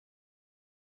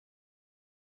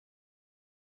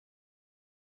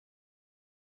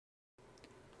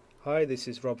Hi, this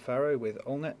is Rob Farrow with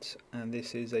OLnet, and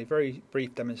this is a very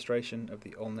brief demonstration of the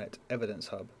OLnet Evidence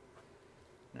Hub.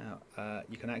 Now,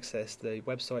 you can access the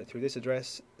website through this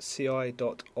address, ci.olnet.org.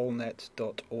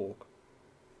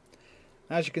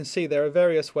 As you can see, there are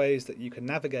various ways that you can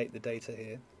navigate the data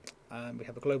here. We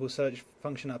have a global search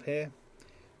function up here.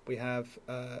 We have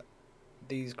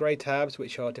these grey tabs,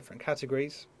 which are different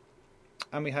categories,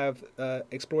 and we have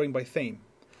exploring by theme.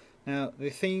 Now,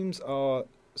 the themes are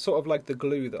sort of like the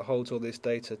glue that holds all this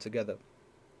data together,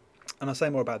 and I'll say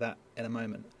more about that in a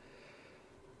moment.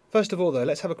 First of all though,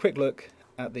 let's have a quick look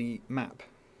at the map,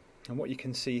 and what you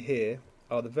can see here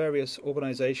are the various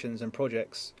organisations and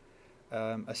projects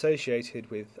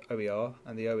associated with OER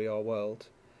and the OER world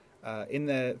in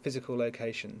their physical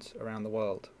locations around the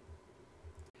world.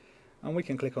 And we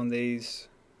can click on these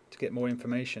to get more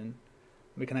information.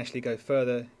 We can actually go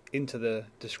further into the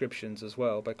descriptions as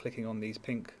well by clicking on these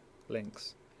pink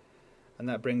links, and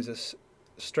that brings us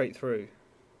straight through.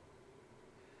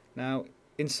 Now,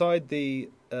 inside the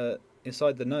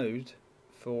node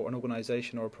for an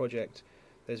organisation or a project,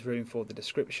 there's room for the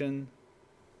description,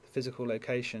 the physical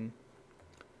location,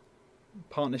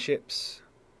 partnerships,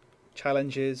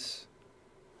 challenges,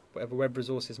 whatever web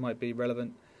resources might be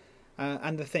relevant,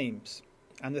 and the themes.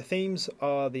 And the themes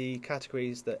are the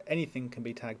categories that anything can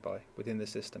be tagged by within the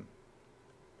system.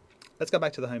 Let's go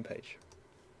back to the home page.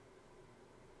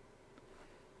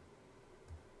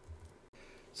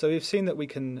 So we've seen that we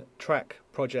can track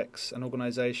projects and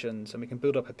organisations, and we can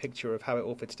build up a picture of how it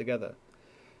all fits together.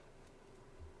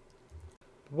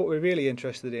 But what we're really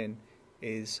interested in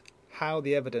is how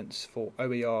the evidence for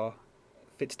OER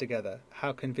fits together,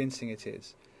 how convincing it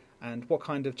is, and what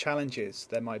kind of challenges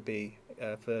there might be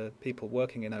for people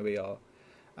working in OER,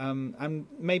 and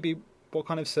maybe what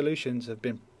kind of solutions have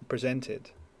been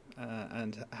presented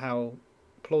and how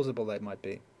plausible they might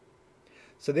be.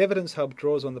 So the Evidence Hub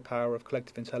draws on the power of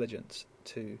collective intelligence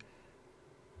to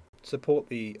support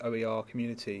the OER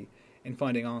community in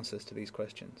finding answers to these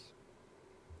questions.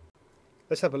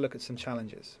 Let's have a look at some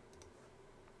challenges.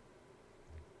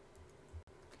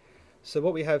 So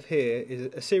what we have here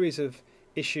is a series of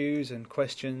issues and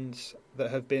questions that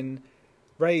have been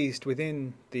raised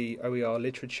within the OER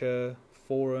literature,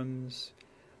 forums,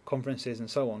 conferences and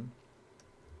so on,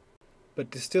 but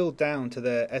distilled down to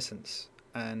their essence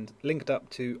and linked up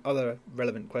to other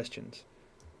relevant questions.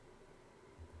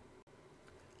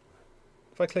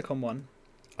 If I click on one,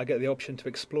 I get the option to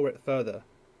explore it further.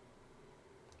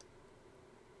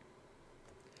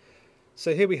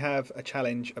 So here we have a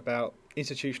challenge about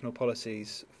institutional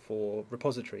policies for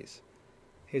repositories.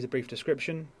 Here's a brief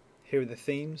description, here are the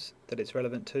themes that it's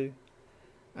relevant to,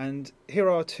 and here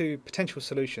are two potential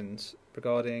solutions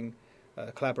regarding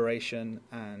collaboration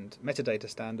and metadata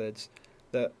standards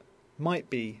that might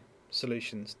be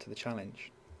solutions to the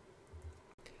challenge.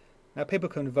 Now people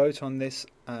can vote on this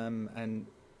and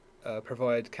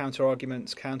provide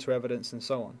counter-arguments, counter-evidence and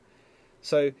so on.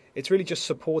 So it's really just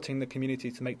supporting the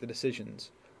community to make the decisions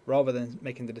rather than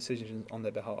making the decisions on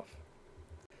their behalf.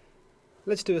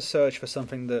 Let's do a search for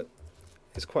something that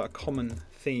is quite a common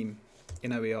theme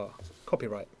in OER,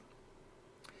 copyright.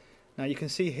 Now you can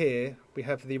see here we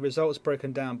have the results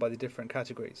broken down by the different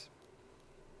categories.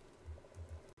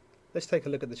 Let's take a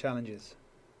look at the challenges,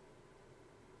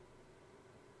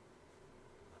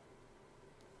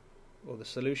 or the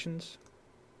solutions.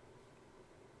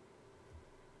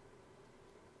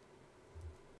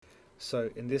 So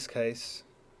in this case,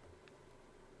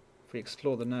 if we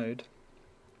explore the node,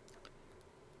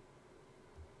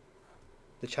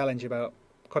 the challenge about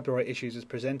copyright issues is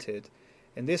presented.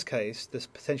 In this case, this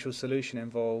potential solution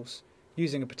involves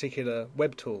using a particular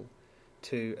web tool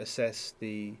to assess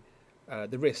the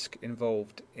risk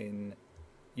involved in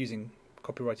using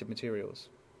copyrighted materials.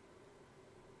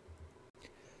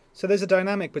 So there's a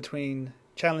dynamic between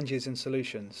challenges and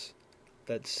solutions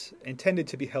that's intended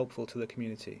to be helpful to the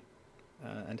community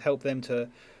and help them to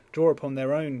draw upon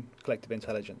their own collective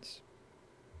intelligence.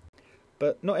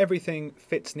 But not everything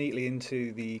fits neatly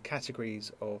into the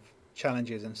categories of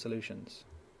challenges and solutions.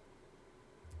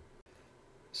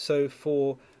 So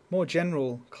for more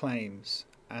general claims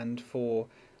and for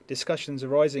discussions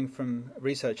arising from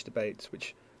research debates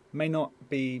which may not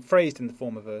be phrased in the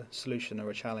form of a solution or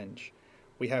a challenge,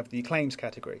 we have the claims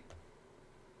category.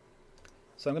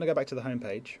 So I'm going to go back to the home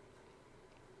page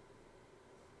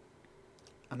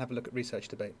and have a look at research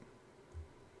debate.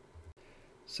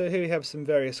 So here we have some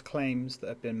various claims that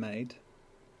have been made,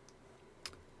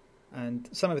 and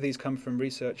some of these come from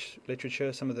research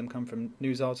literature, some of them come from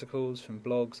news articles, from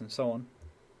blogs and so on.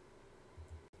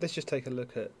 Let's just take a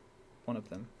look at one of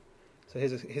them. So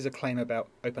here's a claim about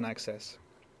open access.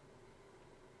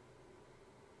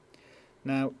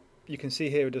 Now you can see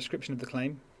here a description of the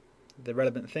claim, the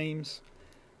relevant themes,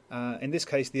 in this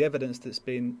case the evidence that's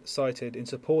been cited in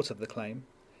support of the claim.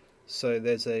 So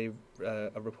there's a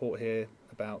report here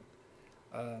about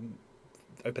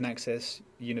open access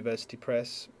university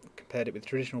press, compared it with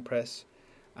traditional press,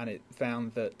 and it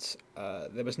found that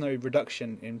there was no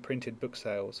reduction in printed book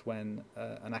sales when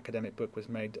an academic book was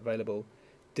made available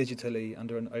digitally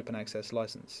under an open access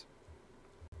license.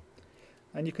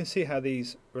 And you can see how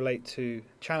these relate to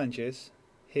challenges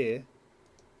here.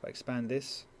 If I expand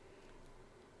this,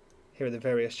 here are the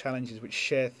various challenges which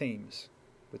share themes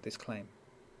with this claim.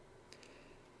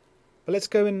 But let's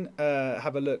go and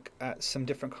have a look at some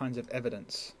different kinds of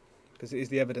evidence, because it is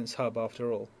the Evidence Hub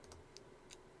after all.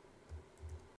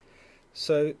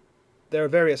 So there are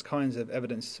various kinds of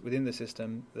evidence within the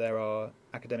system. There are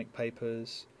academic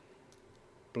papers,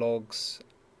 blogs,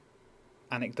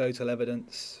 anecdotal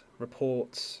evidence,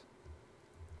 reports.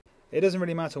 It doesn't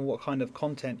really matter what kind of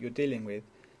content you're dealing with.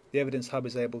 The Evidence Hub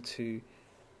is able to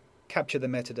capture the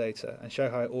metadata and show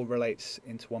how it all relates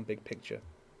into one big picture.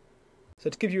 So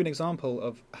to give you an example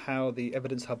of how the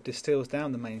Evidence Hub distills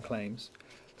down the main claims,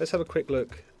 let's have a quick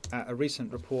look at a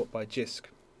recent report by JISC.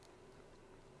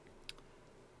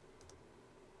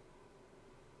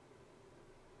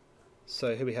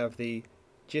 So here we have the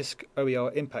JISC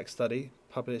OER impact study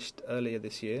published earlier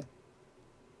this year.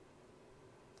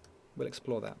 We'll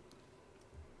explore that.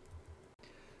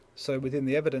 So within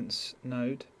the evidence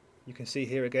node, you can see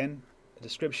here again a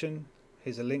description.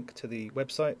 Here's a link to the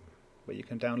website where you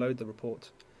can download the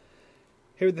report.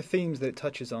 Here are the themes that it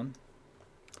touches on,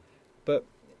 but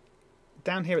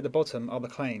down here at the bottom are the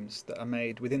claims that are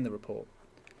made within the report.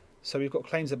 So we've got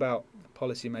claims about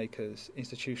policymakers,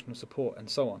 institutional support, and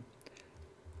so on.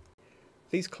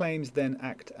 These claims then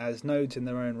act as nodes in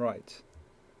their own right,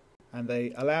 and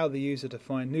they allow the user to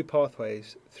find new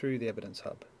pathways through the Evidence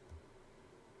Hub.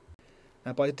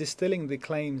 Now, by distilling the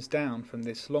claims down from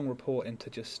this long report into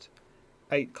just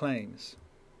 8 claims,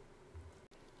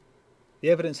 the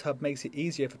Evidence Hub makes it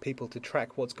easier for people to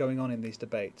track what's going on in these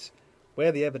debates,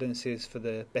 where the evidence is for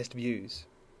the best views,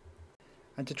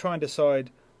 and to try and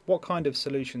decide what kind of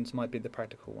solutions might be the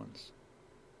practical ones.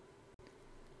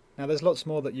 Now, there's lots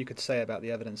more that you could say about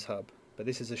the Evidence Hub, but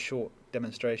this is a short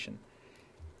demonstration.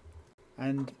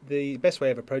 And the best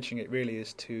way of approaching it really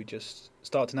is to just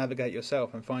start to navigate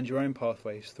yourself and find your own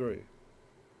pathways through.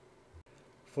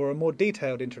 For a more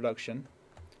detailed introduction,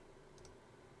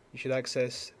 you should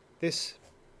access this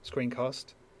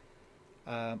screencast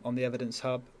on the Evidence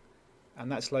Hub,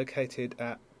 and that's located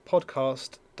at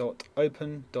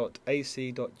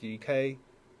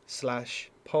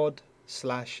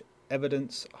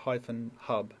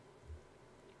podcast.open.ac.uk/pod/evidence-hub.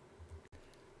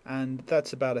 And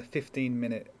that's about a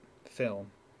 15-minute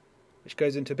film, which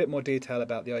goes into a bit more detail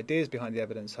about the ideas behind the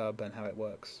Evidence Hub and how it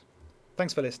works.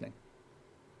 Thanks for listening.